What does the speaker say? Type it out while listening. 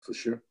For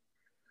sure.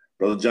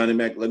 Brother Johnny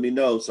Mac, let me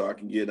know so I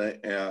can get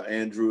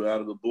Andrew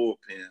out of the bullpen.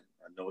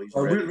 I know he's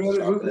ready,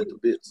 chopping at the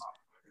bits.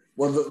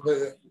 Well,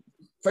 the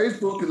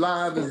Facebook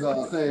Live is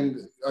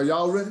saying, are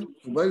y'all ready?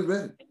 Everybody's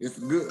ready. It's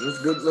good.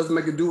 It's good. Let's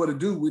make it do what it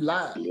do. We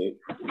live.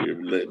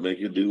 Make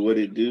it do what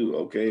it do.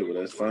 Okay, well,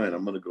 that's fine.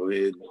 I'm going to go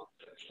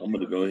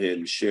ahead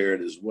and share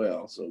it as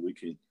well so we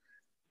can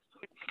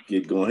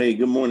get going. Hey,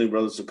 good morning,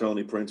 Brother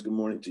Saccone Prince. Good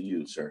morning to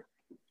you, sir.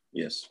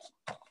 Yes.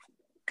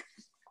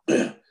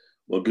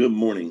 Well, good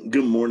morning.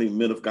 Good morning,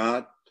 men of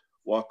God.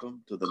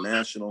 Welcome to the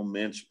National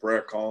Men's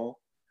Prayer Call.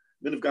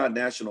 Men of God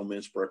National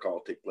Men's Prayer Call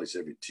take place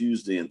every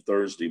Tuesday and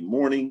Thursday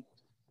morning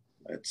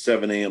at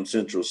 7 a.m.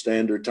 Central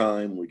Standard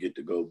Time. We get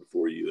to go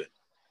before you.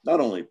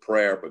 Not only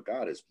prayer, but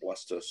God has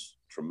blessed us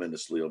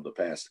tremendously over the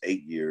past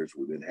 8 years.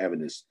 We've been having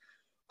this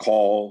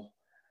call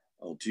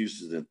on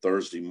Tuesdays and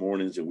Thursday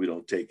mornings, and we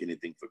don't take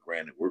anything for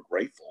granted. We're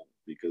grateful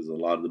because a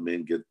lot of the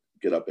men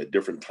get up at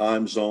different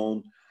time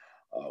zones.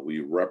 We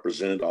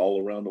represent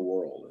all around the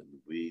world, and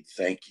we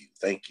thank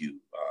you,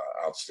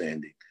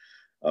 outstanding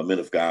men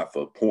of God,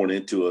 for pouring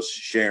into us,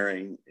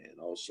 sharing, and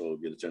also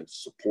get a chance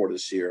to support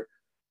us here.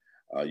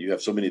 You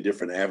have so many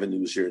different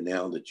avenues here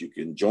now that you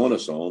can join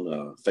us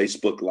on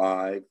Facebook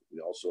Live. We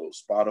also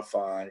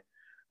Spotify,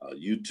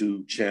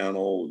 YouTube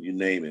channel, you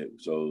name it.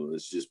 So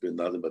it's just been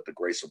nothing but the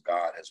grace of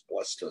God has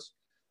blessed us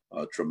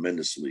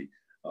tremendously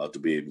to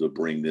be able to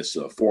bring this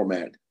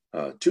format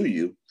to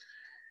you.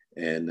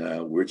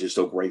 And we're just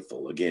so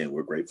grateful. Again,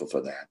 we're grateful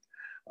for that.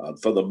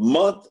 For the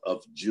month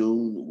of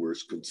June, we're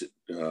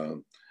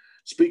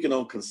speaking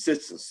on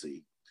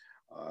consistency.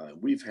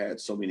 We've had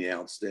so many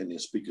outstanding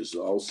speakers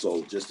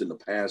also just in the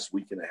past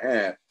week and a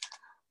half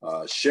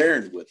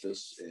sharing with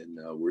us, and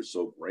we're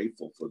so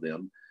grateful for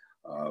them.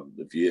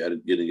 If you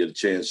didn't get a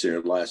chance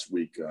here last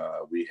week,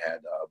 we had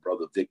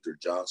Brother Victor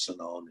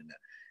Johnson on, and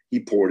he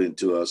poured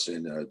into us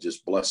and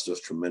just blessed us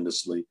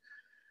tremendously.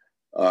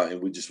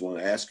 And we just want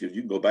to ask you, if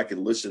you can go back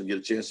and listen and get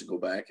a chance to go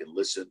back and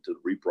listen to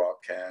the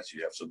rebroadcast.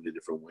 You have so many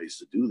different ways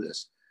to do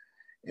this.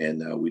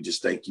 And we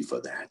just thank you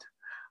for that.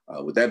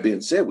 With that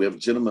being said, we have a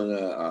gentleman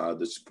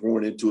that's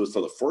pouring into us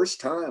for the first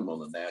time on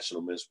the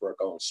National Men's Prayer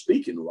Call,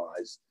 speaking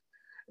wise.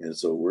 And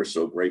so we're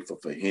so grateful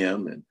for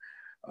him and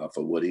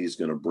for what he's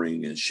going to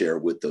bring and share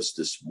with us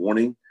this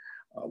morning.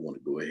 I want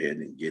to go ahead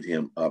and get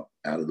him up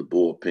out of the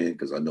bullpen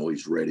because I know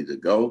he's ready to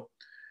go.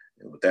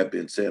 And with that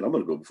being said, I'm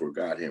going to go before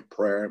God here in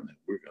prayer, and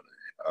we're going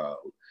to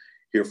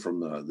hear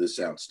from this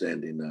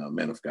outstanding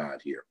man of God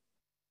here.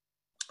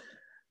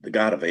 The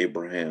God of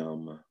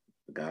Abraham,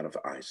 the God of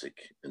Isaac,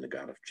 and the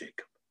God of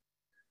Jacob.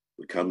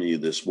 We come to you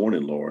this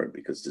morning, Lord,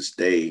 because this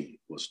day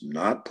was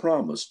not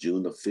promised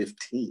June the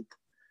 15th,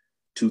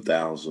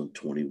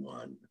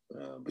 2021,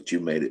 but you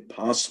made it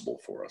possible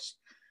for us.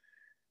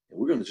 And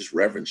we're going to just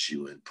reverence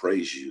you and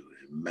praise you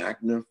and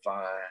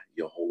magnify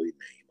your holy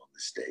name on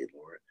this day,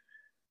 Lord,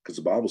 because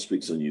the Bible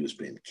speaks on you as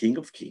being King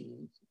of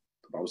Kings.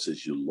 The Bible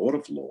says you're Lord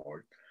of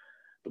Lords.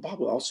 The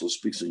Bible also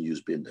speaks on you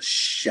as being the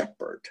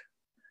shepherd.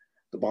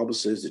 The Bible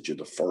says that you're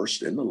the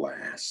first and the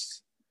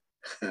last.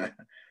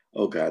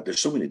 Oh, God, there's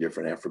so many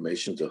different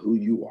affirmations of who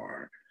you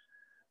are.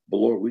 But,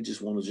 Lord, we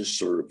just want to just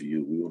serve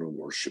you. We want to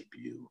worship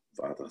you.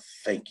 Father,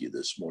 thank you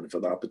this morning for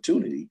the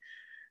opportunity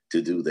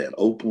to do that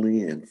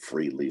openly and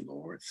freely,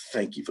 Lord.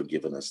 Thank you for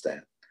giving us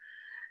that.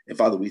 And,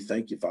 Father, we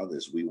thank you, Father,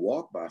 as we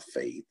walk by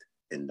faith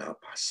and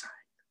not by sight.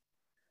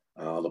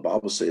 The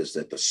Bible says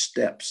that the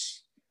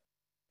steps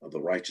of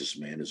the righteous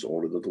man is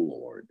ordered of the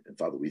Lord. And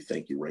Father, we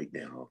thank you right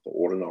now for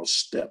ordering our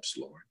steps,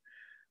 Lord.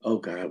 Oh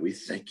God, we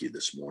thank you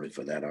this morning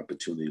for that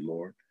opportunity,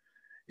 Lord.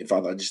 And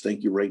Father, I just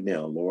thank you right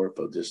now, Lord,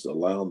 for just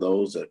allowing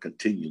those that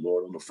continue,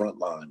 Lord, on the front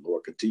line,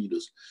 Lord, continue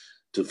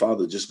to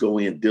Father, just go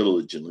in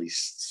diligently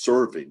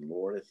serving,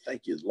 Lord. And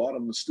thank you. A lot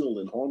of them are still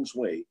in harm's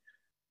way.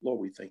 Lord,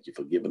 we thank you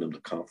for giving them the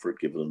comfort,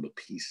 giving them the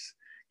peace,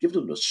 giving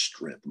them the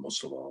strength,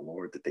 most of all,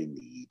 Lord, that they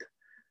need.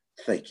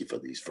 Thank you for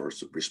these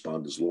first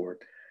responders, Lord.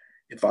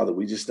 And Father,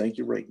 we just thank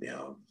you right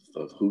now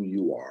for who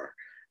you are.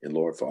 And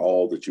Lord, for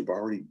all that you've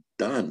already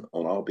done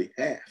on our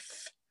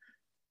behalf.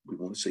 We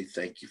want to say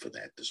thank you for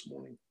that this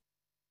morning.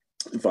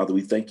 And Father,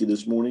 we thank you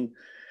this morning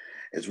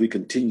as we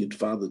continue to,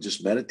 Father,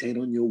 just meditate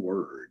on your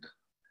word.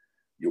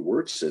 Your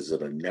word says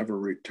that it'll never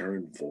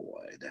return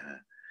void.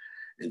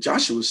 And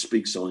Joshua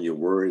speaks on your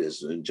word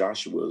as in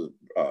Joshua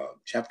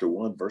chapter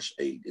 1, verse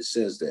 8. It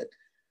says that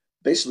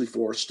basically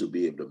for us to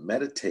be able to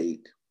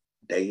meditate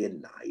day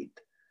and night,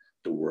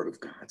 the word of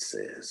God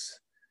says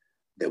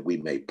that we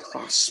may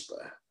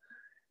prosper.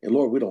 And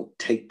Lord, we don't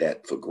take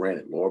that for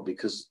granted, Lord,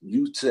 because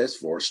you says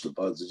for us to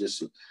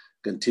just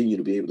continue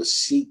to be able to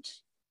seek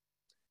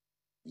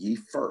ye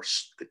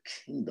first the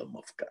kingdom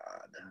of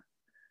God,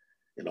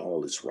 and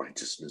all its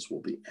righteousness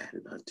will be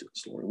added unto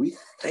us, Lord. We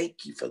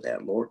thank you for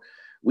that, Lord.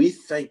 We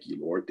thank you,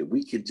 Lord, that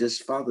we can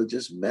just, Father,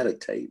 just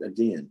meditate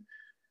again,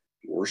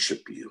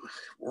 worship you,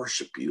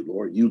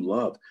 Lord. You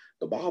love.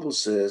 The Bible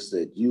says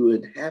that you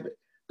inhabit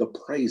the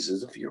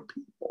praises of your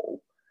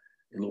people.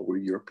 And Lord, we're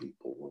your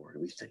people, Lord.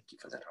 And we thank you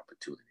for that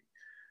opportunity.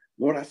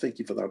 Lord, I thank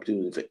you for the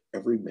opportunity for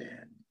every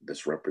man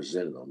that's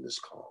represented on this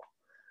call.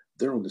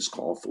 They're on this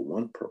call for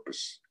one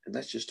purpose, and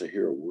that's just to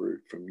hear a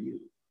word from you.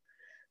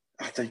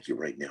 I thank you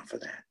right now for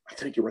that. I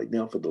thank you right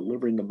now for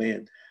delivering the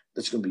man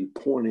that's going to be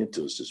pouring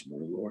into us this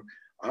morning, Lord.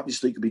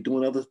 Obviously, he could be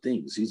doing other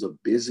things. He's a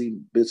busy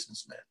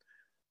businessman,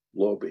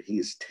 Lord, but he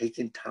is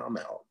taking time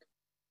out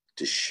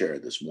to share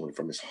this morning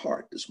from his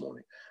heart this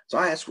morning. So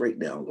I ask right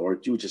now,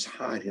 Lord, you would just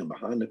hide him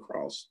behind the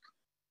cross,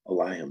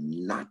 allow him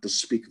not to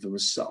speak of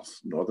himself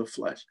nor the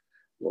flesh.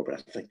 Lord, but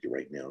I thank you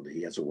right now that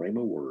he has a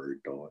rhema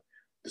word, Lord,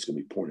 that's going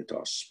to be poured into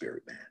our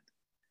spirit, man.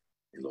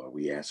 And Lord,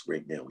 we ask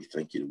right now, we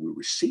thank you that we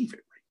receive it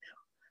right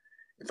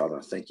now. And Father,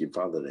 I thank you,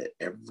 Father, that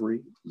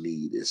every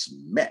need is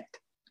met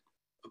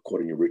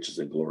according to riches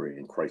and glory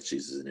in Christ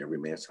Jesus in every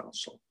man's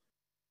household.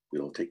 We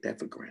don't take that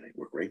for granted.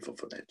 We're grateful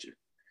for that, Jim.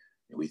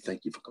 And we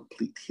thank you for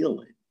complete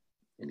healing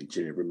in each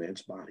and every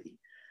man's body,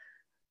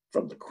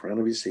 from the crown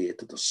of his head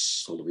to the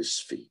sole of his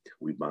feet.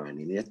 We bind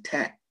any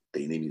attack.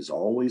 The enemy is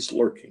always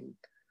lurking,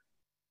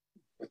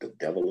 but the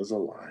devil is a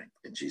lie,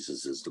 and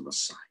Jesus is the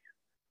Messiah.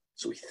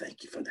 So we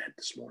thank you for that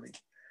this morning.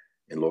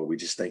 And Lord, we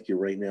just thank you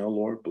right now,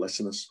 Lord,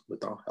 blessing us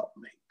with our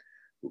helpmate.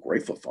 We're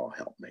grateful for our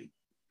helpmate,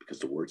 because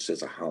the word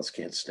says a house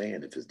can't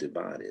stand if it's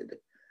divided,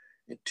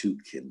 and two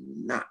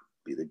cannot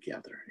be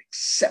together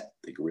except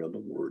they agree on the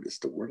word. It's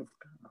the word of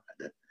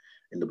God.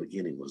 In the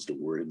beginning was the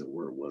word, and the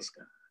word was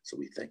God. So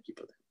we thank you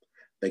for that.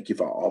 Thank you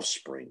for our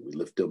offspring. We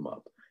lift them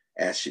up.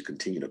 Ask you to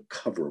continue to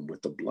cover them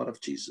with the blood of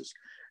Jesus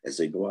as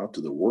they go out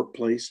to the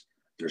workplace.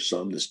 There's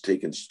some that's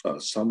taking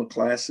summer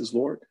classes,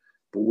 Lord,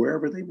 but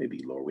wherever they may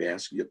be, Lord, we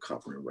ask you to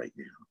cover them right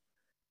now.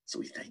 So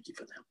we thank you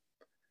for them.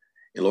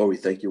 And Lord, we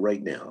thank you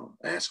right now.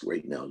 Ask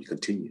right now, you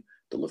continue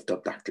to lift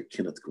up Dr.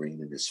 Kenneth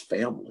Green and his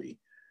family.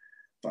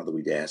 Father,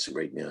 we ask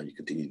right now, you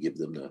continue to give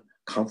them the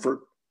comfort,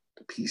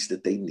 the peace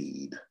that they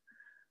need.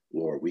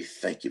 Lord, we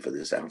thank you for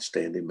this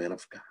outstanding man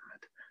of God,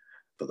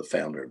 for the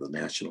founder of the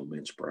National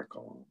Men's Prayer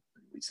Call.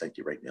 We thank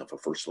you right now for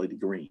First Lady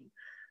Green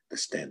that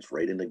stands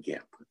right in the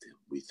gap with him.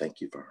 We thank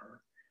you for her.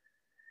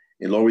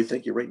 And Lord, we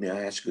thank you right now.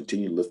 I ask you to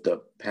continue to lift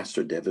up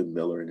Pastor Devin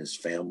Miller and his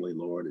family,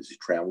 Lord, as he's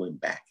traveling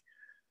back,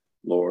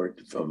 Lord,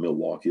 from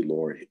Milwaukee,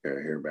 Lord,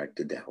 here back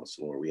to Dallas.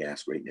 Lord, we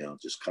ask right now,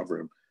 just cover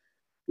him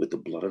with the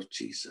blood of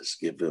Jesus.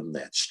 Give him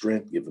that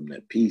strength, give him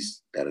that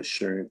peace, that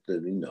assurance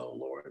that he know,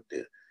 Lord,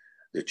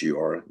 that you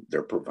are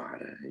their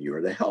provider and you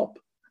are the help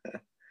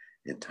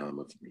in time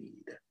of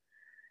need.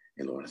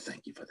 And Lord, I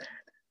thank you for that.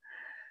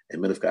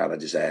 And men of God, I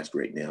just ask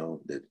right now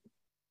that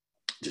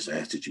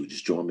you would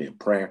just join me in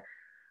prayer.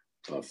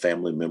 A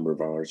family member of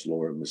ours,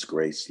 Lord, Miss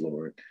Grace,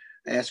 Lord,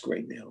 I ask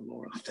right now,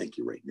 Lord, I thank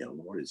you right now,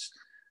 Lord, is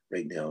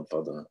right now,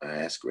 Father, I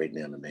ask right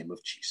now in the name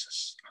of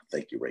Jesus. I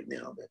thank you right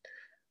now that,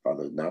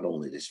 Father, not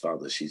only this,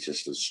 Father, she's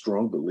just a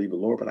strong believer,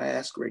 Lord, but I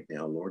ask right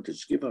now, Lord, to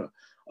just give her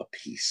a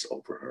peace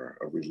over her,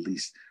 a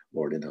release,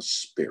 Lord, in her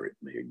spirit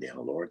right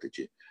now, Lord, that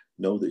you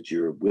know that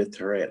you're with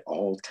her at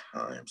all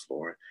times,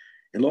 Lord.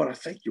 And Lord, I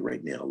thank you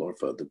right now, Lord,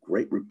 for the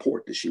great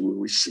report that she will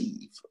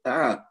receive.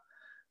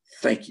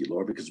 Thank you,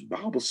 Lord, because the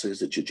Bible says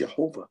that you're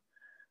Jehovah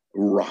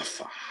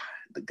Rapha,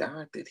 the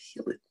God that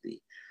healeth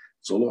thee.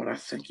 So, Lord, I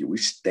thank you. We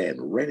stand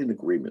right in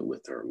agreement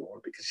with her,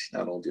 Lord, because she's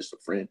not only just a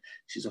friend,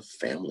 she's a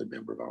family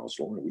member of ours,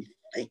 Lord. And we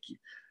thank you.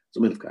 So,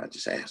 men of God,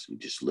 just ask you,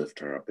 just lift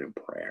her up in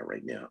prayer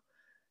right now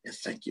and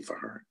thank you for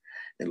her.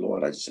 And,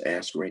 Lord, I just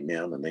ask right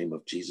now in the name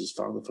of Jesus,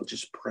 Father, for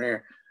just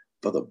prayer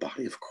for the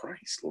body of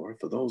Christ, Lord,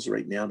 for those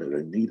right now that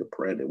are in need of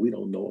prayer that we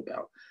don't know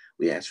about.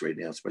 We ask right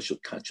now a special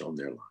touch on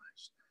their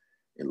lives.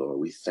 And Lord,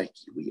 we thank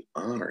you, we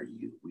honor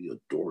you, we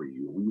adore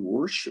you, we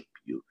worship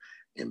you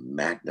and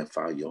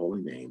magnify your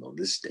holy name on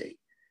this day.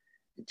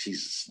 In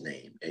Jesus'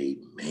 name,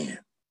 amen.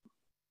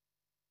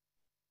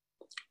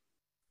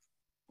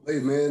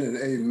 Amen and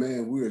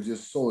amen. We are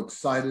just so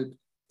excited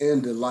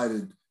and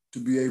delighted to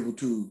be able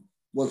to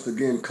once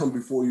again come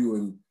before you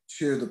and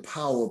share the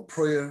power of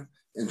prayer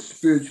and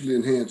spiritually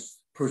enhance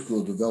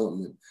personal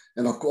development.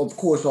 And of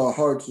course, our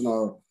hearts and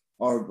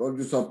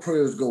our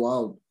prayers go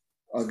out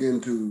again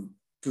to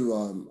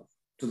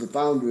the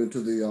founder and to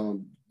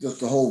the just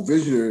the whole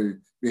visionary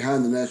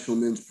behind the National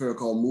Men's Prayer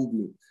Call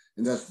movement,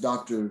 and that's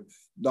Dr.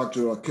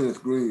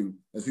 Kenneth Green,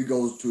 as he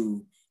goes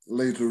to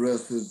lay to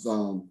rest his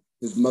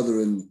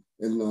mother in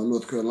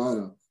North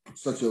Carolina.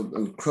 Such an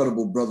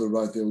incredible brother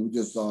right there. And we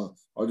just are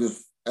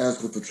just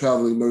asking for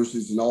traveling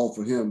mercies and all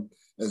for him,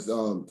 as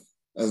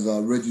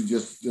Reggie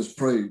just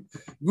prayed.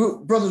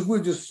 Brothers,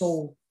 we're just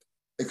so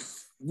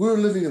we're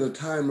living in a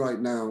time right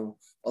now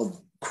of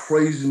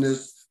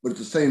craziness, but at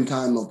the same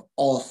time of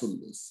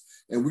awesomeness.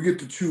 And we get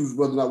to choose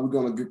whether or not we're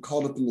going to get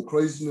caught up in the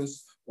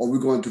craziness or we're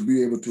going to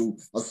be able to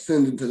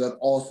ascend into that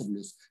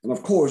awesomeness. And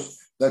of course,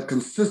 that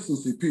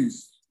consistency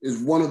piece is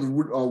one of the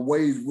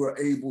ways we're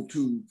able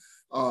to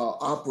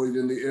operate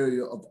in the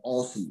area of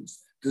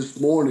awesomeness. This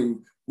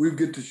morning, we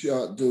get to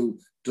share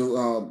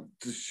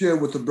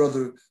with the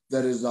brother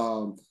that is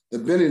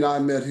that Benny and I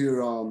met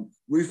here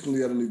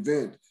recently at an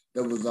event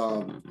that was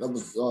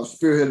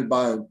spearheaded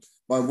by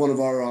one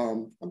of our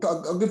a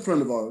good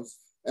friend of ours,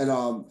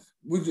 And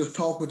we just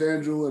talked with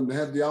Andrew and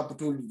had the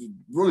opportunity to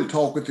really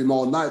talk with him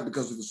all night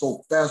because it was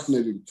so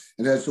fascinating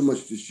and had so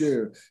much to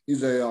share. He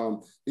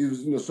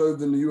was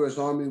served in the U.S.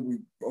 Army. We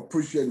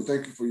appreciate and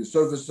thank you for your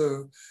service,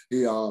 sir.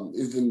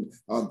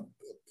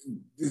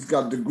 He's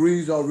got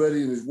degrees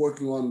already and is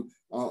working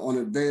on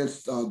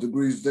advanced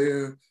degrees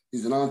there.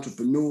 He's an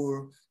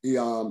entrepreneur. He's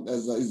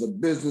a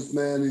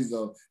businessman. He's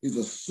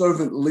a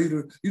servant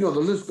leader. The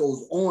list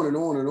goes on and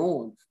on and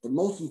on. But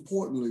most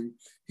importantly,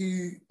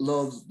 he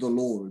loves the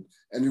Lord,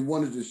 and he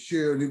wanted to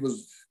share. And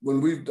when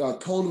we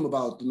told him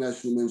about the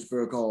National Men's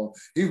Prayer Call,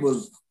 he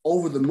was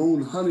over the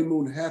moon,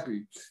 honeymoon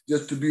happy,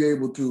 just to be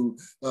able to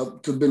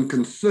been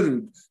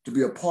considered to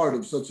be a part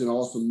of such an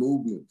awesome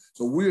movement.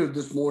 So we are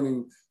this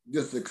morning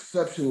just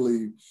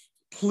exceptionally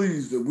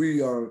pleased that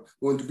we are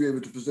going to be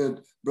able to present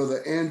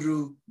Brother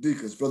Andrew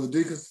Deacus. Brother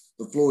Deacus,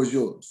 the floor is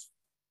yours.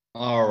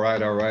 All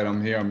right.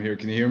 I'm here.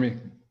 Can you hear me?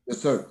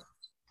 Yes, sir.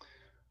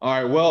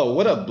 All right. Well,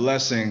 what a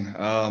blessing.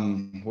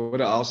 What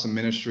an awesome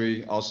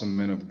ministry, awesome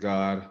men of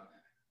God,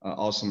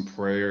 awesome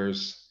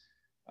prayers.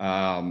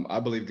 I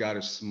believe God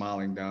is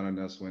smiling down on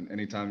us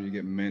anytime you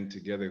get men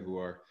together who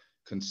are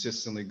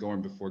consistently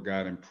going before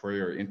God in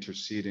prayer,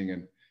 interceding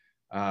and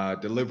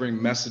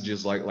delivering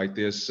messages like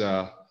this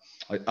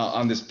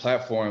on this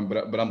platform.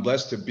 But I'm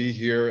blessed to be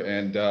here,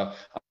 and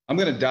I'm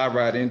going to dive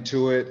right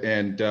into it.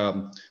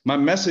 And my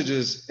message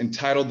is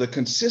entitled "The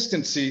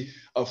Consistency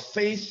of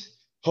Faith,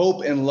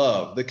 Hope, and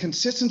Love." The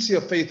consistency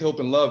of faith, hope,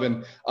 and love.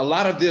 And a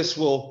lot of this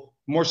will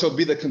more so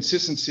be the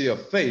consistency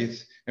of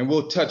faith, and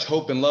we'll touch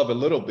hope and love a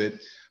little bit.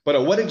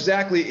 But what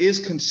exactly is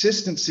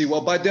consistency?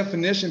 Well, by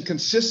definition,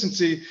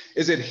 consistency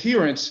is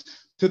adherence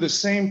to the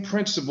same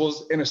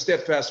principles in a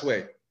steadfast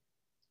way.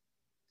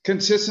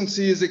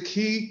 Consistency is a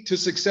key to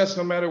success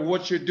no matter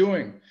what you're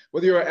doing,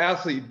 whether you're an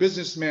athlete,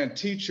 businessman,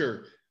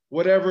 teacher,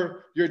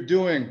 whatever you're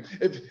doing.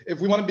 If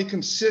we want to be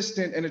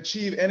consistent and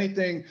achieve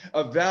anything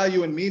of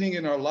value and meaning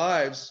in our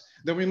lives,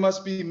 then we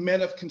must be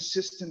men of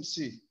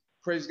consistency.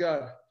 Praise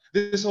God.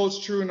 This holds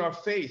true in our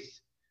faith.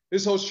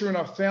 This holds true in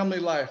our family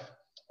life,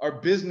 our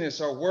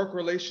business, our work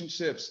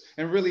relationships,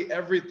 and really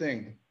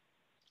everything.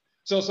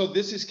 So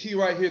this is key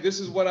right here. This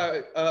is what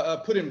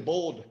I put in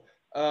bold.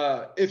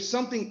 If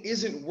something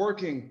isn't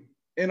working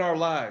in our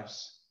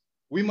lives,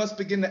 we must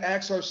begin to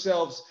ask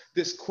ourselves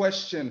this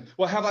question.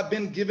 Well, have I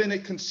been given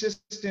it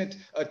consistent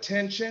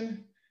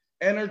attention,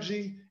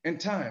 energy, and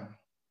time?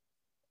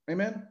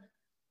 Amen?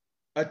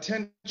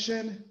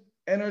 Attention,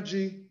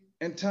 energy,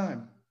 and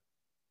time.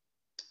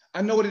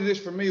 I know what it is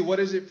for me. What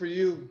is it for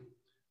you?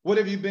 What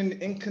have you been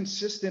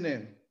inconsistent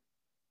in?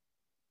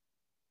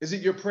 Is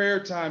it your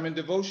prayer time and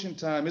devotion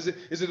time? Is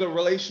it a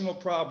relational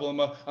problem,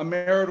 a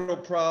marital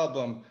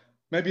problem?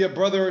 Maybe a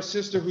brother or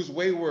sister who's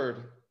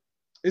wayward.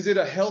 Is it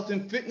a health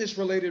and fitness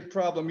related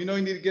problem? You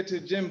need to get to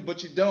the gym,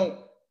 but you don't,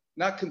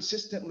 not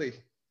consistently.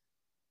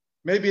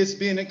 Maybe it's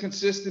being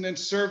inconsistent in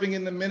serving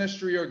in the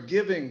ministry or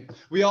giving.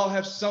 We all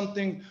have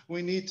something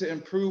we need to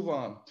improve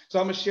on. So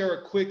I'm gonna share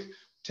a quick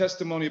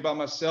testimony about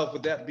myself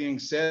with that being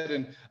said.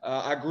 And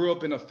I grew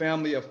up in a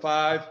family of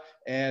 5.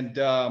 And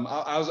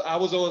I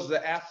was always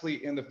the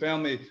athlete in the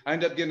family. I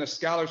ended up getting a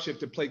scholarship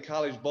to play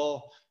college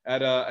ball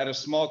at a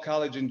small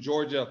college in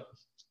Georgia.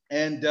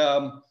 And,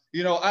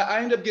 I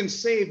ended up getting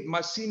saved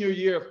my senior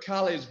year of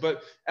college.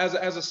 But as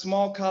a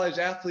small college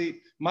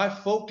athlete, my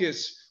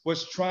focus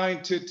was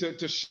trying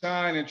to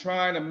shine and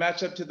trying to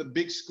match up to the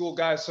big school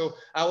guys. So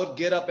I would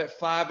get up at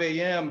 5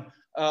 a.m.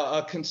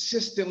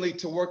 Consistently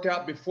to work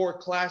out before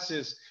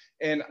classes.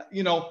 And,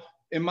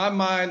 in my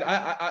mind,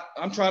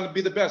 I'm trying to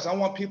be the best. I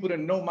want people to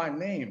know my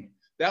name.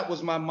 That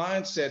was my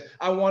mindset.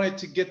 I wanted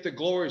to get the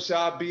glory. So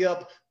I'd be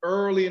up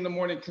early in the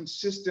morning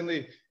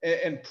consistently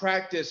and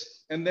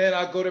practice. And then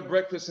I'd go to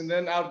breakfast, and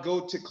then I'd go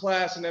to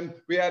class. And then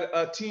we had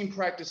a team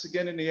practice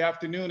again in the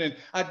afternoon. And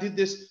I did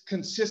this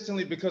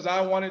consistently because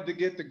I wanted to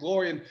get the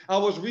glory. And I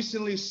was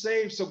recently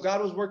saved, so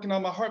God was working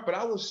on my heart, but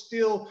I was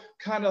still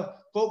kind of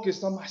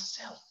focused on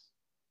myself.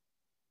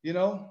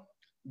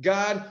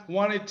 God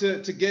wanted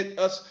to get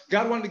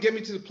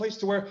me to the place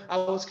to where I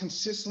was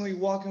consistently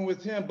walking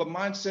with him, but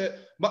my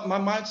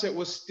mindset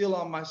was still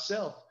on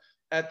myself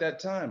at that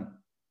time.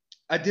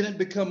 I didn't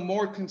become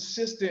more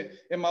consistent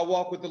in my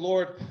walk with the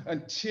Lord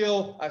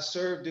until I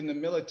served in the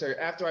military,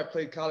 after I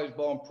played college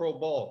ball and pro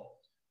ball.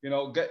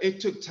 It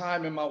took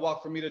time in my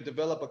walk for me to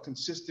develop a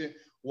consistent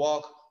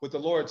walk with the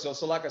Lord. So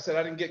like I said,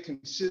 I didn't get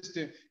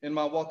consistent in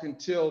my walk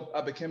until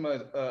I became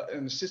an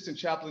assistant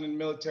chaplain in the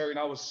military, and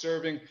I was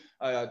serving,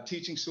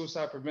 teaching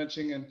suicide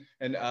prevention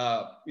and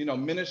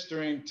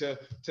ministering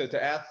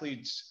to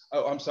athletes.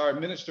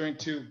 Ministering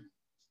to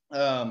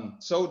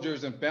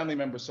soldiers and family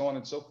members, so on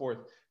and so forth.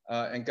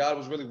 And God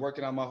was really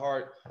working on my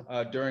heart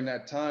during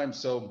that time.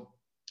 So,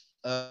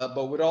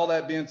 but with all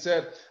that being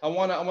said, I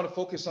want to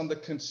focus on the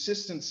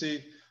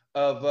consistency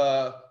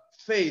of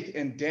faith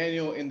in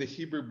Daniel and the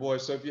Hebrew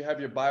boys. So if you have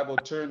your Bible,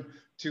 turn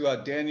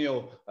to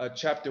Daniel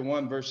chapter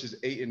 1, verses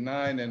 8 and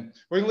 9. And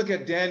we're going to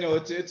look at Daniel.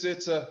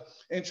 It's a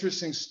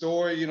interesting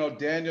story.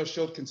 Daniel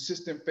showed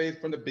consistent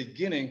faith from the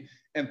beginning,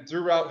 And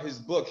throughout his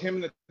book, him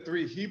and the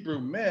three Hebrew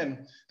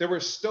men, they were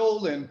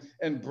stolen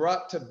and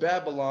brought to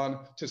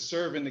Babylon to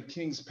serve in the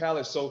king's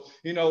palace. So,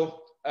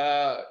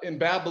 in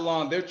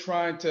Babylon, they're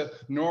trying to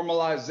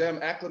normalize them,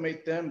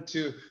 acclimate them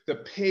to the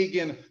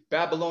pagan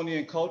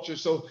Babylonian culture.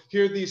 So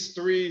here are these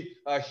three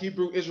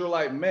Hebrew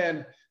Israelite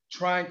men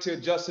trying to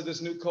adjust to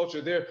this new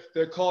culture.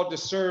 They're called to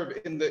serve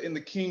in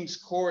the king's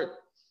court.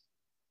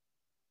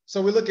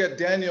 So we look at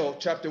Daniel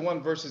chapter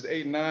 1, verses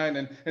 8 and 9,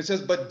 and it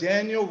says, but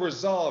Daniel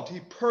resolved, he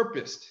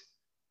purposed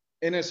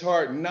in his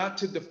heart not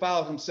to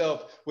defile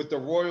himself with the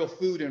royal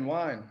food and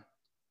wine.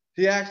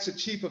 He asked the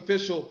chief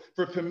official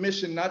for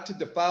permission not to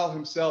defile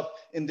himself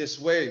in this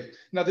way.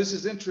 Now, this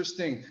is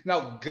interesting.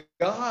 Now,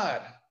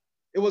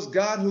 it was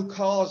God who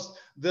caused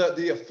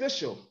the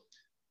official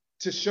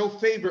to show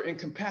favor and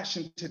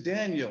compassion to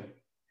Daniel.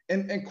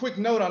 And quick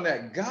note on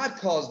that, God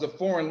caused the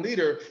foreign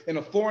leader in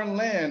a foreign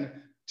land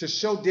to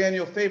show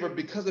Daniel favor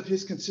because of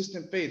his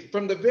consistent faith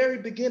from the very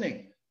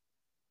beginning.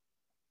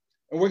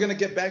 And we're going to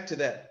get back to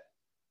that.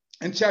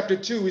 In chapter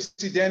 2, we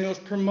see Daniel's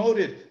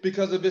promoted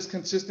because of his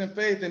consistent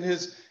faith in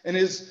his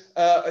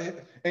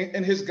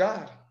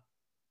God.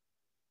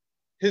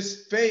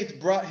 His faith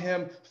brought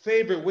him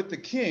favor with the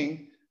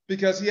king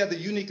because he had the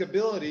unique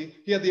ability,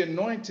 he had the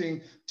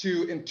anointing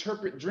to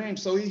interpret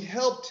dreams. So he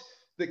helped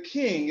the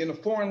king in a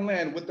foreign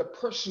land with a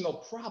personal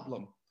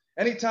problem.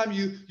 Anytime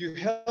you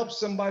help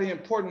somebody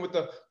important with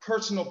a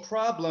personal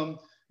problem,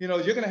 you're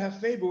going to have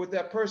favor with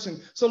that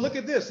person. So look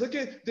at this. Look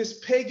at this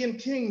pagan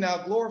king now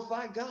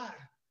glorify God.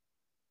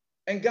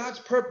 And God's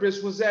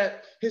purpose was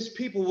that his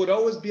people would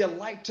always be a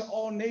light to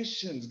all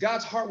nations.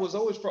 God's heart was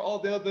always for all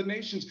the other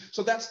nations.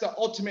 So that's the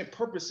ultimate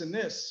purpose in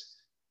this.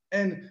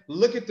 And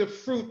look at the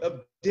fruit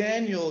of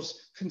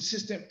Daniel's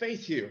consistent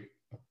faith here.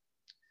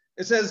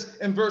 It says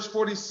in verse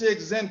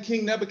 46, then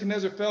King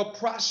Nebuchadnezzar fell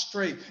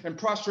prostrate, and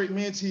prostrate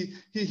means he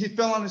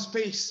fell on his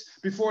face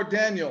before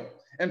Daniel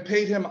and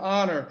paid him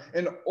honor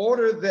in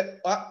order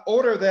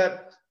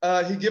that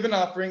he give an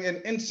offering and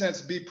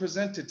incense be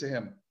presented to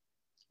him.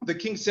 The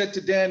king said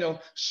to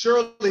Daniel,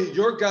 surely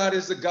your God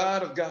is the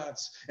God of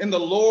gods and the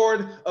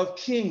Lord of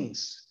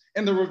kings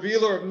and the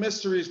revealer of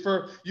mysteries,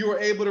 for you were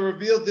able to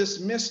reveal this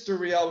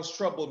mystery I was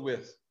troubled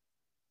with.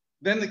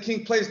 Then the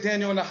king placed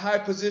Daniel in a high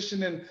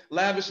position and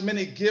lavished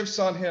many gifts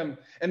on him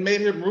and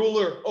made him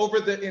ruler over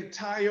the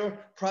entire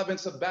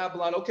province of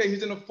Babylon. Okay,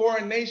 he's in a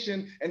foreign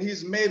nation and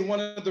he's made one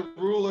of the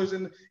rulers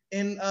in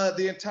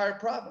the entire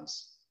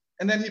province.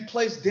 And then he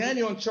placed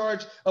Daniel in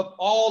charge of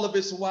all of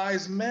his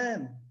wise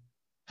men.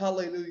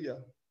 Hallelujah.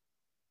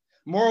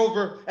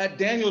 Moreover, at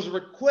Daniel's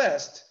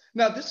request,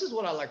 now this is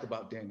what I like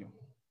about Daniel.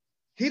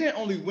 He didn't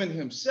only win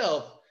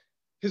himself,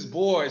 his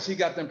boys, he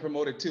got them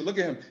promoted too. Look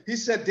at him. He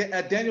said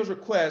at Daniel's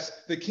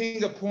request, the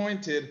king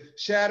appointed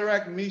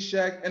Shadrach,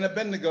 Meshach, and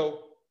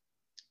Abednego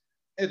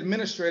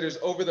administrators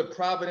over the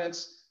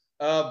province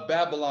of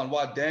Babylon,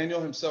 while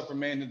Daniel himself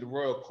remained in the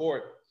royal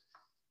court.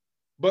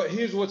 But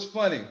here's what's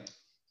funny.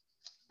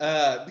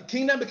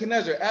 King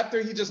Nebuchadnezzar,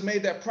 after he just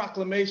made that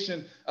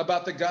proclamation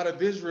about the God of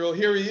Israel,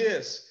 here he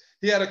is.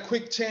 He had a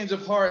quick change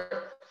of heart.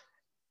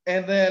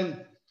 And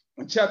then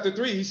in chapter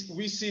 3,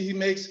 we see he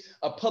makes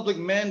a public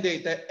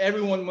mandate that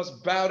everyone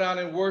must bow down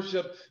and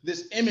worship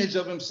this image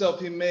of himself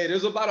he made. It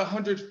was about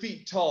 100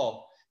 feet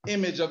tall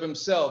image of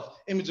himself,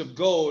 image of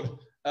gold.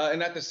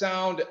 And at the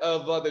sound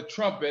of the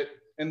trumpet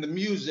and the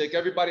music,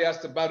 everybody has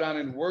to bow down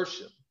and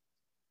worship.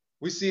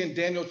 We see in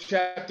Daniel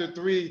chapter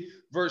 3,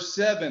 verse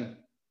 7,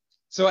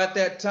 so at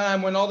that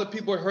time, when all the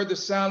people heard the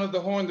sound of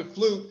the horn, the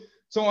flute,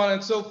 so on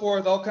and so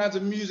forth, all kinds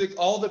of music,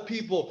 all the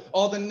people,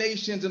 all the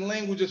nations and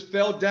languages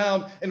fell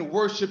down and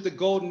worshiped the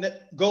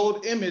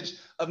gold image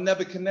of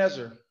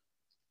Nebuchadnezzar.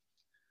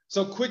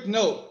 So quick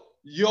note,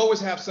 you always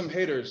have some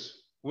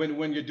haters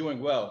when you're doing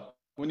well,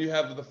 when you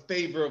have the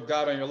favor of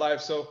God on your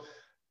life. So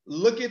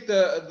look at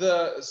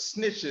the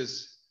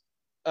snitches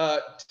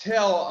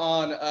tell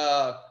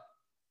on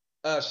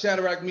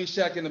Shadrach,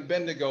 Meshach, and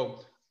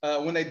Abednego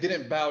when they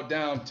didn't bow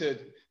down to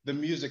the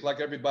music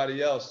like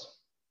everybody else.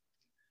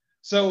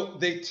 So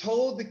they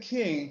told the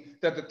king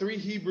that the three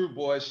Hebrew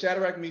boys,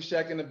 Shadrach,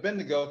 Meshach, and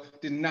Abednego,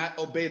 did not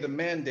obey the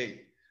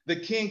mandate. The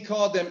king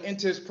called them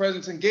into his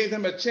presence and gave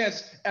them a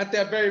chance at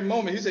that very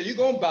moment. He said, you're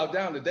going to bow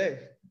down today.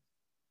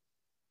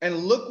 And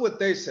look what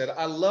they said.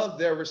 I love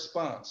their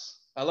response.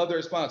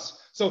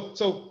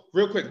 So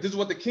real quick, this is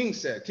what the king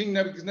said. King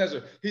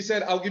Nebuchadnezzar, he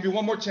said, I'll give you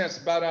one more chance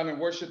to bow down and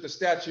worship the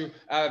statue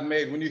I have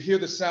made when you hear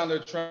the sound of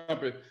the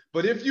trumpet.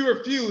 But if you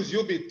refuse,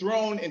 you'll be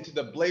thrown into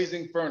the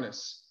blazing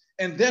furnace.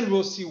 And then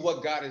we'll see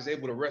what God is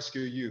able to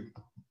rescue you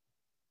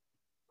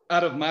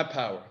out of my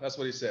power. That's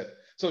what he said.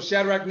 So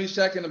Shadrach,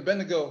 Meshach, and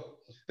Abednego,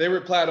 they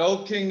replied,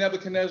 "O King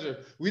Nebuchadnezzar,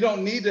 we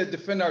don't need to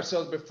defend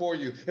ourselves before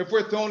you. If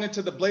we're thrown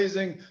into the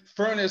blazing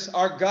furnace,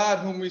 our God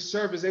whom we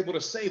serve is able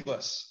to save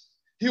us.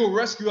 He will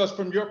rescue us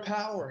from your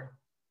power."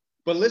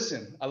 But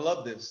listen, I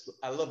love this.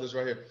 I love this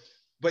right here.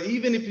 But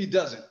even if he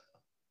doesn't,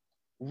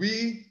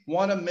 we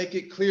want to make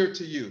it clear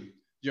to you,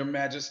 your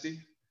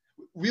majesty,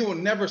 we will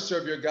never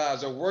serve your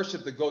gods or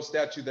worship the gold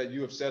statue that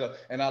you have set up.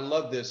 And I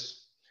love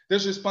this.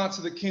 This response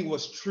to the king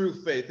was true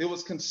faith. It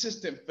was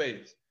consistent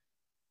faith.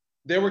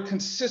 They were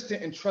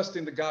consistent in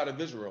trusting the God of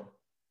Israel.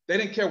 They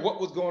didn't care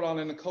what was going on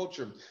in the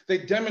culture. They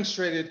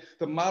demonstrated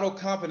the model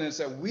confidence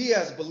that we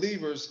as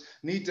believers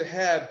need to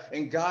have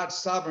in God's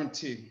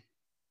sovereignty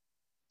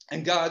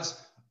and God's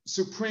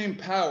supreme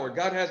power.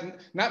 God has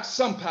not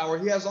some power,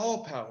 he has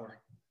all power.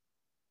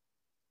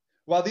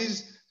 While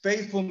these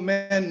faithful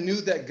men knew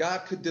that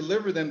God could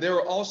deliver them, they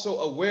were also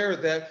aware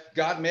that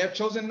God may have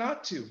chosen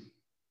not to,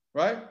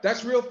 right?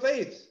 That's real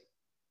faith.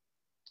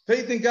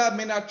 Faith in God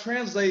may not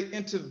translate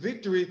into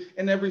victory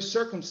in every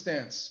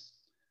circumstance.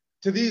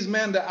 To these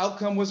men, the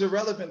outcome was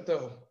irrelevant,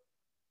 though.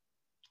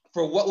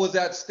 For what was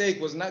at stake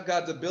was not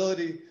God's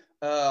ability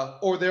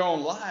or their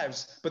own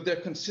lives, but their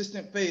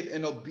consistent faith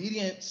and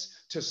obedience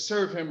to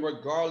serve him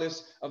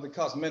regardless of the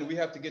cost. Men, we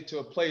have to get to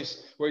a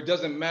place where it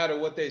doesn't matter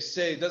what they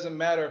say. It doesn't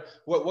matter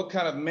what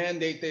kind of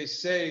mandate they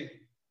say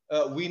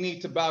we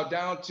need to bow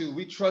down to.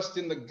 We trust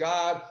in the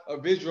God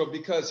of Israel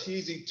because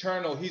he's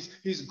eternal.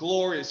 He's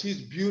glorious.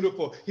 He's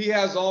beautiful. He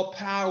has all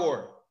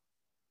power.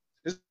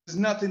 There's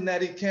nothing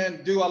that he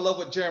can't do. I love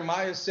what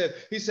Jeremiah said.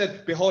 He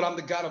said, behold, I'm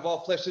the God of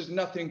all flesh. There's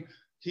nothing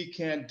he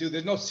can't do.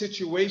 There's no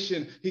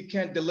situation he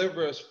can't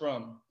deliver us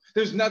from.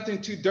 There's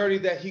nothing too dirty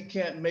that he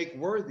can't make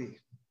worthy.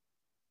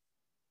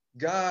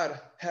 God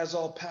has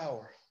all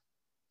power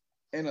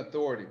and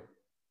authority.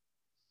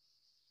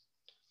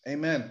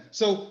 Amen.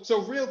 So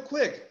real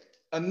quick,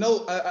 a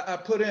note I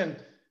put in,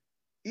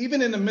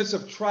 even in the midst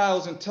of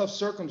trials and tough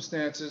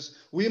circumstances,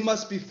 we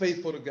must be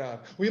faithful to God.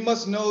 We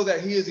must know that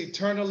he is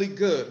eternally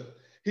good.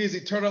 He is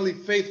eternally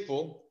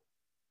faithful,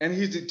 and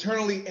he's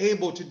eternally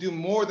able to do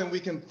more than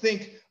we can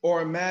think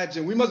or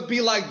imagine. We must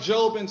be like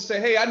Job and say,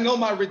 hey, I know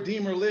my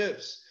Redeemer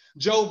lives.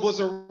 Job was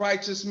a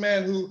righteous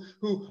man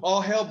who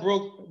all hell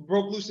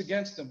broke loose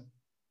against him.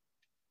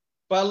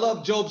 But I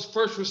love Job's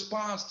first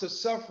response to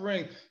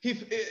suffering.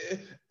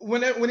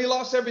 When he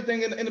lost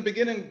everything in the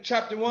beginning,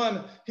 chapter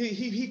 1,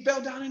 he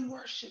fell down and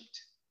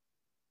worshiped.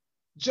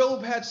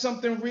 Job had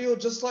something real,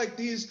 just like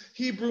these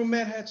Hebrew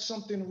men had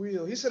something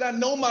real. He said, I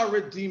know my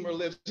Redeemer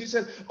lives. He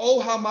said, oh,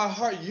 how my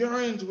heart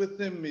yearns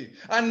within me.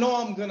 I know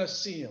I'm going to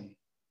see him.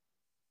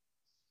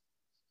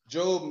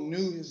 Job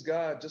knew his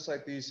God, just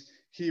like these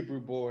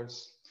Hebrew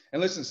boys.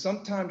 And listen,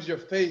 sometimes your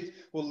faith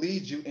will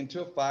lead you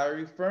into a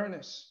fiery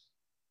furnace.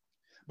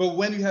 But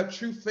when you have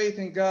true faith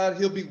in God,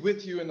 he'll be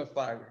with you in the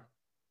fire.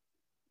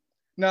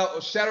 Now,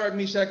 Shadrach,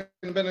 Meshach,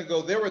 and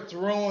Abednego, they were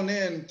thrown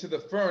into the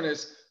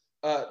furnace,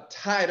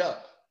 tied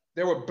up.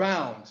 They were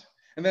bound.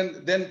 And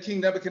then King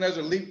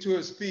Nebuchadnezzar leaped to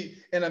his feet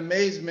in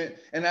amazement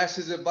and asked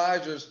his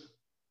advisors,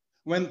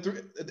 weren't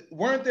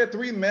there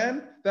 3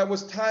 men that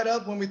was tied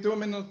up when we threw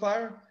them into the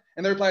fire?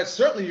 And they replied,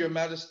 certainly, your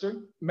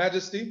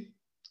majesty.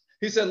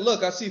 He said,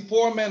 look, I see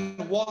 4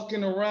 men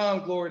walking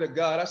around, glory to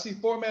God. I see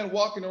 4 men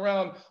walking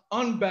around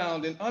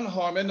unbound and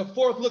unharmed, and the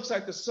 4th looks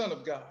like the Son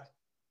of God.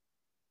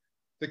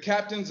 The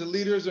captains, the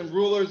leaders, and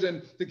rulers,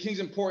 and the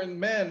king's important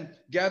men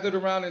gathered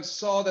around and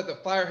saw that the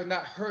fire had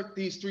not hurt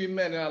these 3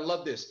 men. And I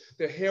love this.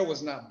 Their hair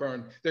was not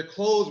burned. Their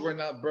clothes were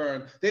not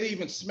burned. They didn't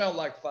even smell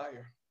like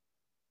fire.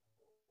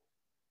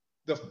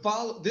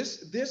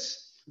 This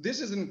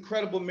is an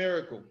incredible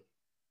miracle.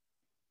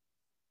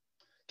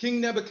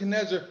 King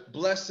Nebuchadnezzar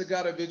blessed the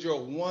God of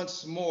Israel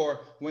once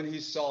more when he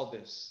saw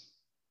this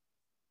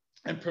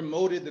and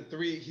promoted the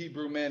 3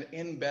 Hebrew men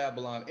in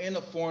Babylon, in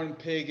a foreign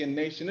pagan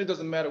nation. It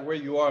doesn't matter where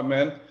you are,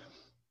 man.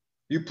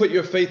 You put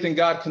your faith in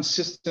God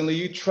consistently,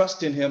 you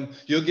trust in him,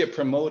 you'll get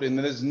promoted, and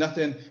there's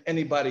nothing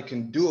anybody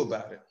can do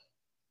about it.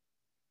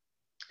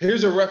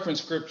 Here's a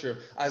reference scripture,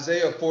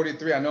 Isaiah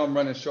 43. I know I'm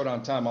running short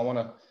on time. I want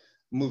to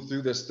move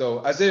through this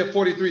though. Isaiah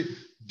 43,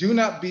 do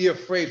not be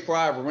afraid, for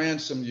I have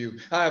ransomed you.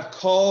 I have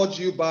called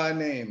you by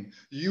name.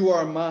 You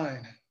are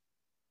mine.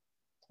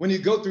 When you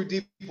go through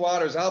deep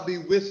waters, I'll be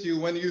with you.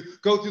 When you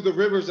go through the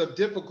rivers of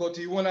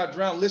difficulty, you will not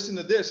drown. Listen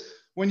to this.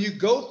 When you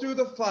go through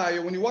the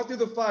fire, when you walk through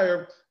the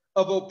fire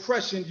of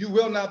oppression, you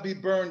will not be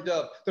burned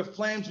up. The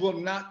flames will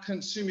not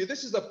consume you.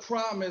 This is a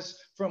promise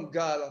from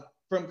God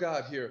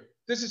here.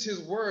 This is his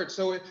word,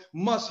 so it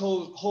must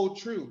hold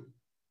true.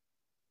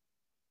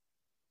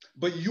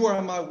 But you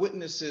are my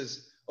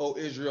witnesses, O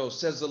Israel,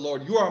 says the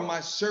Lord. You are my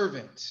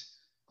servant.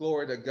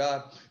 Glory to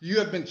God. You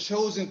have been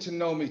chosen to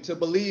know me, to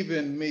believe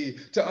in me,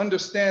 to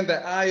understand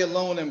that I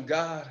alone am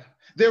God.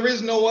 There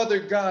is no other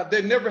God.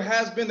 There never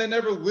has been, there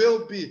never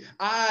will be.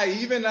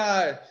 Even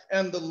I,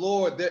 am the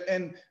Lord.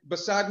 And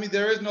beside me,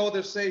 there is no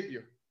other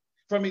Savior.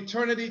 From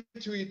eternity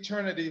to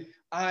eternity,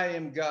 I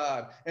am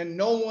God. And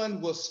no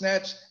one will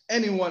snatch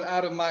anyone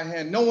out of my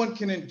hand. No one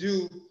can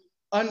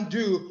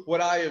undo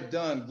what I have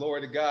done.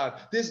 Glory to God.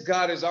 This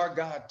God is our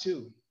God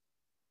too.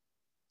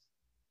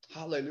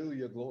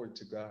 Hallelujah. Glory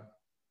to God.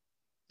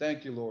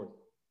 Thank you, Lord.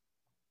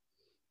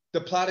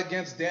 The plot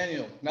against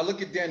Daniel. Now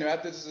look at Daniel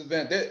after this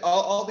event.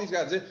 All these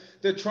guys,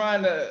 they're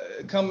trying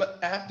to come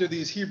after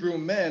these Hebrew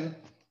men,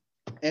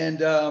 and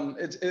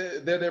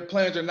their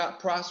plans are not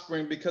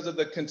prospering because of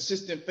the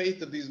consistent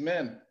faith of these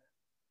men.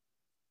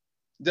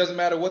 Doesn't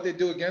matter what they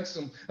do against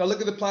him. Now look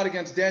at the plot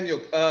against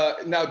Daniel.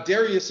 Now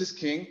Darius is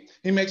king.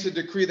 He makes a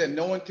decree that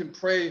no one can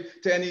pray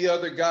to any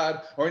other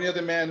god or any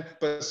other man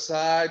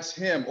besides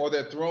him, or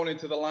they're thrown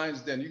into the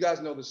lion's den. You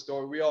guys know the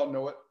story. We all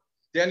know it.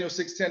 Daniel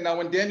 6:10. Now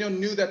when Daniel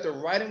knew that the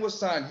writing was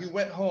signed, he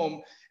went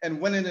home and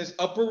went in his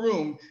upper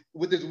room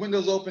with his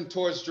windows open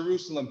towards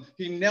Jerusalem.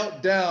 He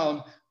knelt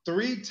down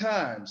 3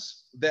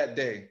 times that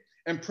day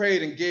and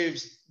prayed and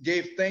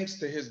gave thanks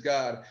to his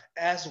God,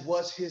 as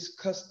was his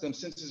custom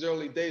since his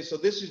early days. So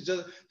this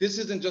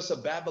isn't just a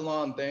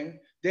Babylon thing.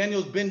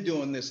 Daniel's been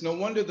doing this. No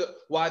wonder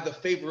why the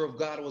favor of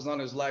God was on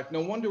his life.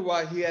 No wonder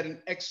why he had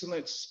an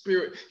excellent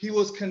spirit. He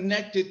was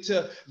connected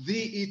to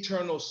the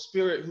eternal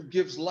spirit who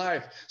gives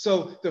life.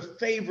 So the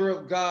favor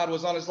of God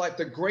was on his life.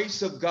 The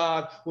grace of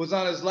God was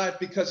on his life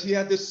because he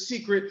had this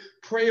secret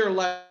prayer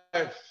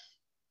life.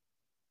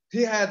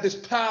 He had this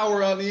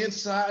power on the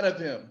inside of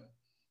him.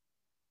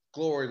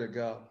 Glory to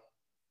God.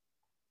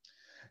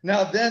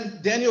 Now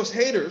then Daniel's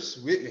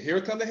haters, here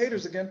come the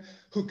haters again,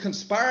 who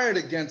conspired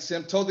against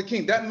him, told the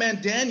king, that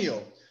man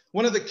Daniel,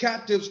 one of the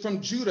captives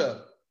from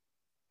Judah.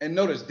 And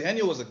notice,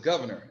 Daniel was a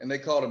governor, and they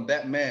called him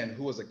that man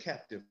who was a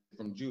captive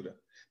from Judah.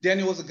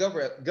 Daniel was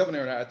a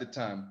governor at the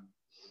time.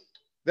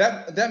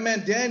 That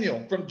man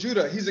Daniel from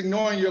Judah, he's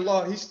ignoring your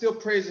law. He still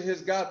prays to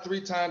his God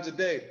 3 times a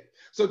day.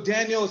 So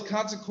Daniel is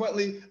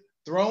consequently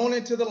thrown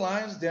into the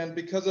lion's den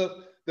because of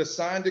the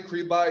signed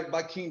decree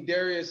by King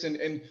Darius.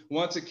 And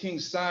once a king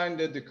signed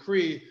a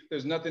decree,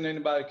 there's nothing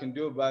anybody can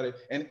do about it.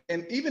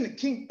 And even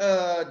King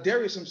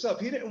Darius himself,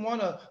 he didn't want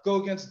to go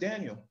against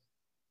Daniel.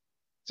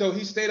 So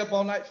he stayed up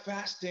all night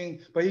fasting,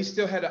 but he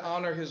still had to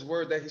honor his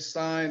word that he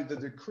signed the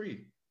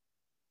decree.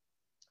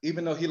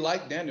 Even though he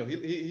liked Daniel,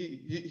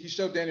 he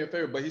showed Daniel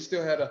favor, but he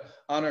still had to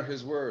honor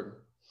his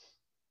word.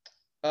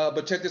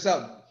 But check this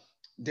out.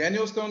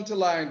 Daniel was thrown to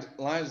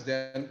lion's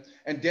den,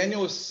 and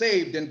Daniel was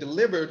saved and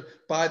delivered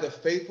by the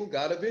faithful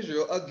God of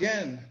Israel.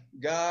 Again,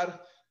 God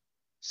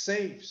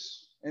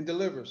saves and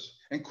delivers.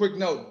 And quick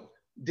note,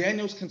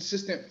 Daniel's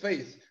consistent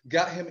faith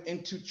got him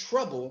into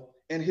trouble,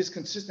 and his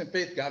consistent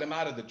faith got him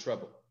out of the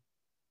trouble.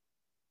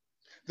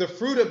 The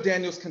fruit of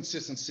Daniel's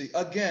consistency,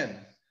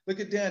 again, look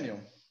at Daniel.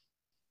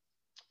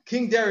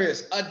 King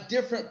Darius, a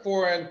different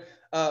foreign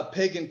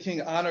pagan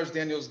king, honors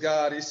Daniel's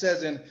God. He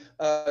says in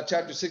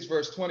chapter 6,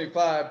 verse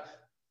 25,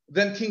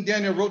 then King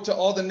Daniel wrote to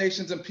all the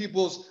nations and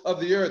peoples of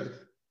the earth,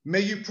 may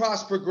you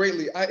prosper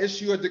greatly. I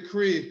issue a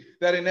decree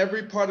that in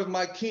every part of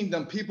my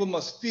kingdom, people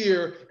must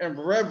fear and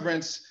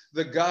reverence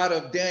the God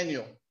of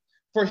Daniel.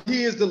 For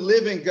he is the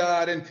living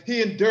God and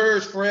he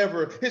endures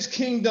forever. His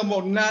kingdom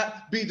will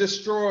not be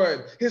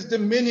destroyed. His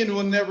dominion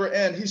will never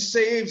end. He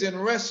saves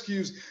and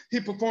rescues. He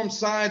performs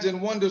signs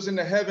and wonders in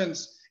the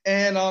heavens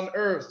and on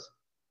earth.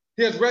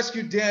 He has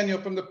rescued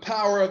Daniel from the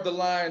power of the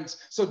lions.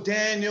 So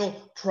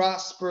Daniel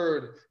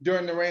prospered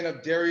during the reign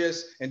of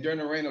Darius and during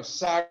the reign of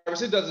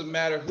Cyrus. It doesn't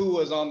matter who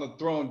was on the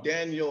throne.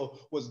 Daniel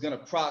was going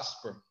to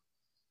prosper.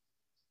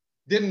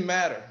 Didn't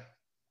matter.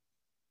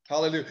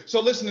 Hallelujah.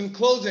 So listen, in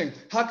closing,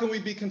 how can we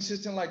be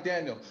consistent like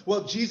Daniel?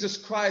 Well, Jesus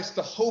Christ,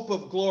 the hope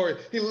of glory,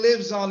 he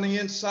lives on the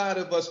inside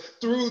of us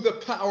through the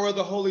power of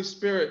the Holy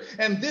Spirit.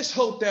 And this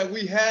hope that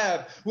we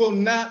have will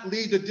not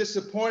lead to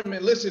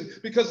disappointment. Listen,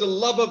 because the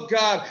love of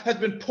God has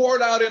been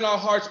poured out in our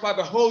hearts by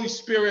the Holy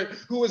Spirit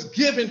who was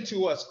given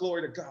to us.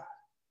 Glory to God.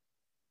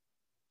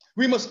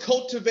 We must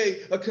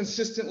cultivate a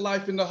consistent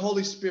life in the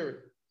Holy Spirit.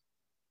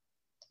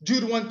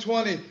 Jude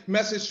 120,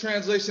 Message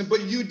translation,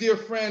 but you, dear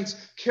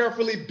friends,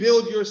 carefully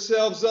build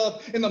yourselves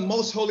up in the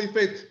most holy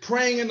faith,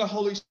 praying in the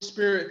Holy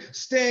Spirit,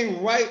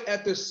 staying right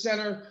at the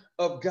center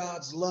of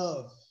God's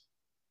love,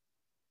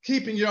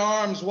 keeping your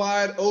arms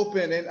wide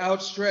open and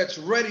outstretched,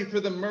 ready for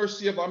the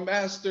mercy of our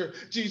Master,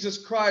 Jesus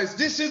Christ.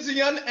 This is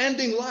the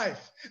unending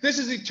life. This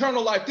is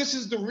eternal life. This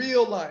is the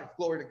real life.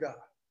 Glory to God.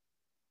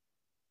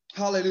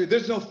 Hallelujah.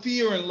 There's no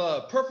fear in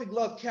love. Perfect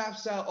love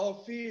casts out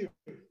all fear.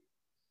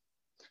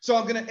 So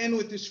I'm going to end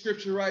with this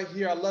scripture right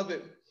here. I love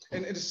it.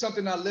 And it is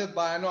something I live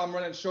by. I know I'm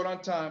running short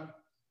on time.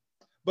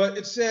 But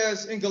it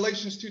says in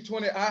Galatians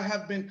 2:20, I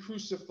have been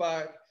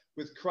crucified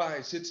with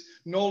Christ. It's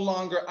no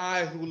longer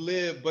I who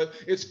live, but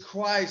it's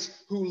Christ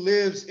who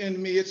lives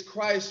in me. It's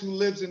Christ who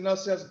lives in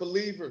us as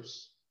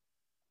believers.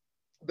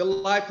 The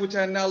life which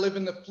I now live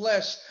in the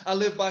flesh, I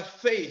live by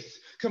faith,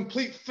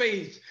 complete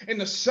faith in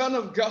the Son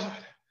of God,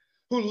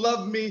 who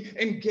loved me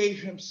and gave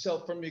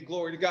himself for me.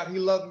 Glory to God. He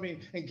loved me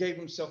and gave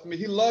himself for me.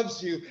 He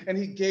loves you and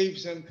he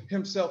gave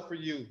himself for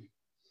you.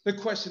 The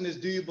question is,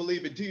 do you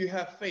believe it? Do you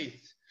have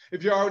faith?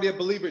 If you're already a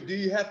believer, do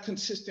you have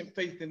consistent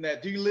faith in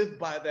that? Do you live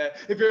by that?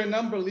 If you're an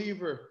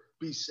unbeliever,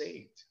 be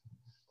saved.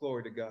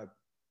 Glory to God.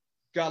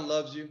 God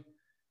loves you.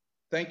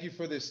 Thank you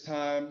for this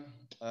time.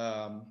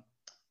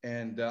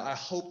 And I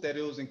hope that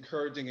it was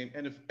encouraging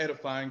and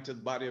edifying to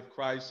the body of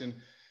Christ. And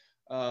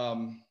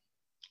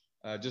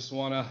I just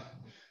want to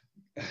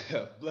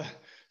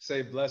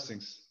say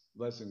blessings.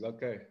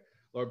 Okay.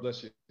 Lord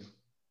bless you.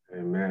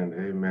 Amen.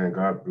 Amen.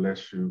 God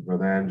bless you,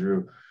 Brother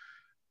Andrew.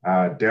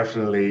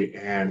 Definitely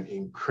an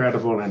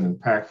incredible and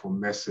impactful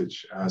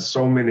message.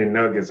 So many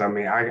nuggets. I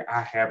mean,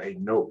 I have a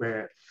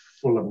notepad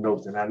full of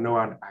notes, and I know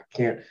I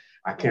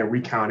can't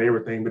recount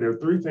everything, but there are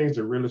three things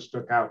that really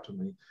stuck out to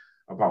me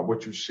about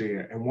what you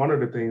shared. And one of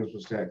the things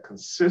was that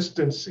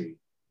consistency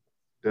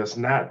does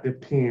not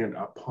depend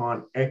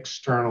upon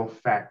external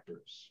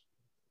factors.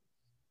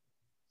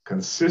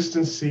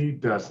 Consistency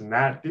does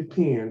not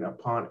depend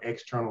upon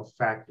external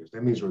factors.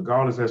 That means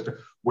regardless as to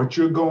what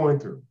you're going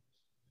through,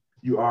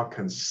 you are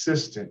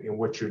consistent in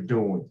what you're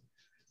doing.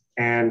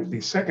 And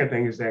the second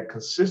thing is that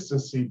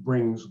consistency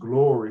brings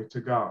glory to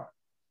God.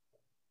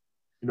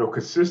 You know,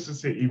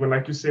 consistency, even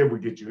like you said, will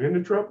get you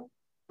into trouble,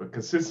 but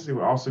consistency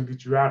will also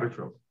get you out of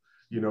trouble,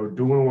 you know,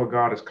 doing what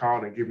God has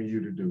called and given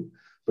you to do.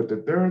 But the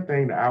third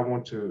thing that I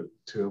want to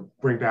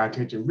bring to our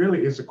attention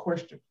really is a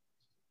question.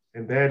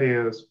 And that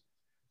is,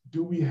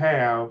 do we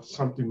have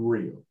something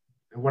real?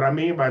 And what I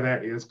mean by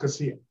that is, because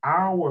see,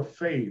 our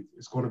faith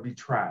is going to be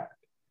tried.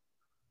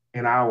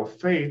 And our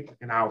faith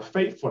and our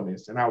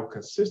faithfulness and our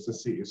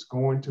consistency is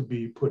going to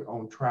be put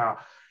on trial.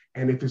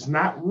 And if it's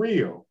not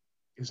real,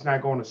 it's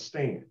not going to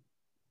stand.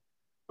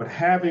 But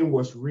having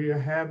what's real,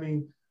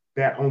 having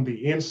that on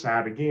the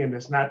inside, again,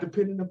 that's not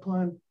dependent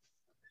upon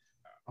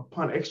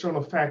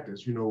external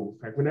factors. You know,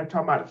 like we're not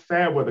talking about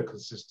fair weather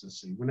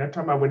consistency. We're not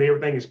talking about when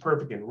everything is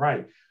perfect and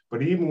right.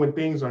 But even when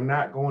things are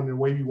not going the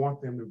way we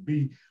want them to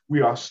be,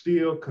 we are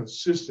still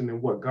consistent in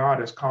what God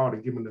has called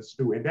and given us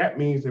to do. And that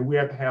means that we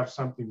have to have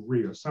something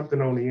real,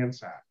 something on the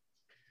inside.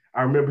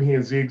 I remember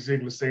hearing Zig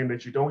Ziglar saying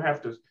that you don't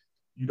have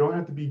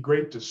to be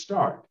great to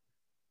start,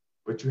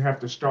 but you have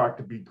to start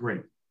to be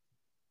great.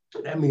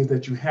 That means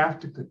that you have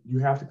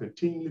to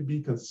continually be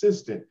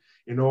consistent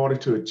in order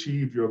to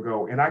achieve your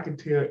goal. And I can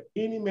tell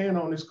any man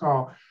on this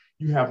call,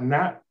 you have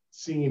not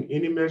seen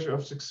any measure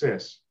of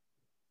success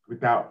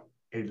without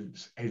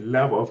a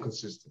level of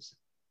consistency.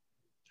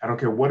 I don't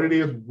care what it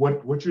is,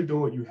 what you're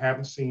doing, you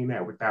haven't seen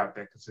that without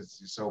that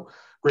consistency. So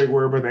great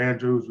word, Brother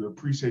Andrews. We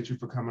appreciate you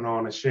for coming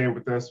on and sharing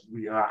with us.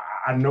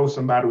 I know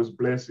somebody was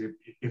blessed.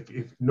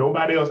 If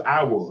nobody else,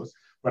 I was,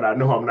 but I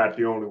know I'm not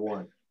the only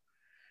one.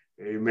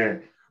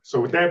 Amen.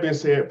 So with that being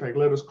said,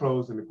 let us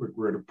close in a quick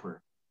word of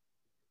prayer.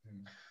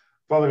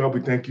 Father God,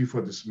 we thank you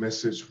for this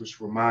message,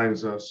 which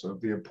reminds us of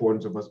the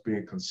importance of us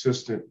being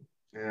consistent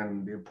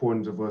and the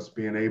importance of us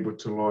being able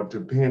to, Lord,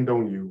 depend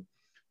on you.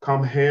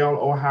 Come hell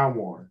or high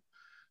water.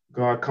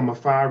 God, come a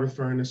fiery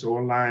furnace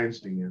or a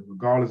lion's den,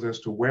 regardless as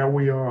to where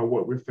we are or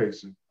what we're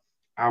facing,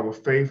 our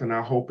faith and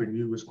our hope in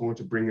you is going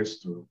to bring us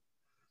through.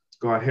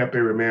 God, help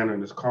every man on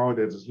this call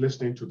that is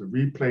listening to the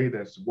replay,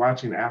 that's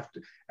watching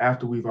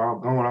after we've all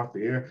gone off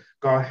the air.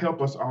 God,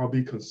 help us all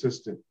be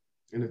consistent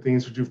in the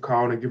things that you've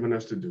called and given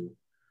us to do.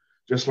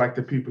 Just like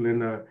the people in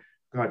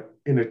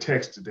the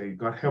text today,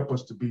 God, help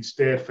us to be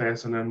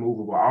steadfast and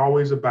unmovable,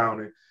 always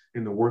abounding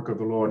in the work of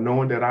the Lord,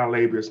 knowing that our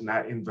labor is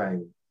not in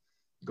vain.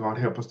 God,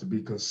 help us to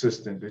be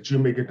consistent, that you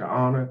may get the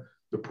honor,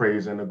 the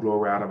praise, and the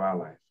glory out of our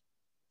life.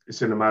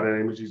 It's in the mighty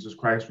name of Jesus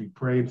Christ we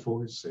pray, and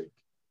for his sake.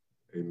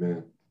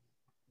 Amen.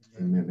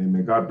 Amen.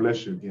 Amen. God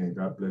bless you again.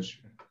 God bless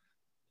you.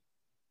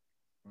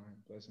 All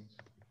right. Blessings.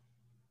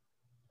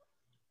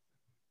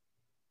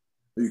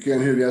 You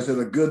can't hear me. I said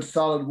a good,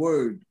 solid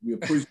word. We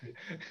appreciate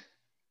it.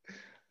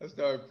 I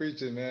started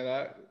preaching,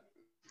 man.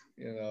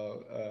 When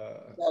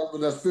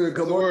that spirit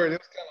comes on, it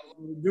was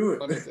kind of do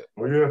it.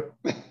 Oh,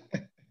 yeah.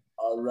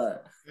 All right.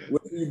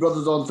 We'll see you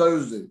brothers on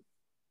Thursday.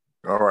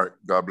 All right.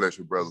 God bless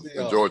you, brother.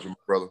 Enjoy you,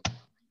 brother.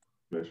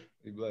 Bless you.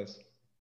 Be blessed.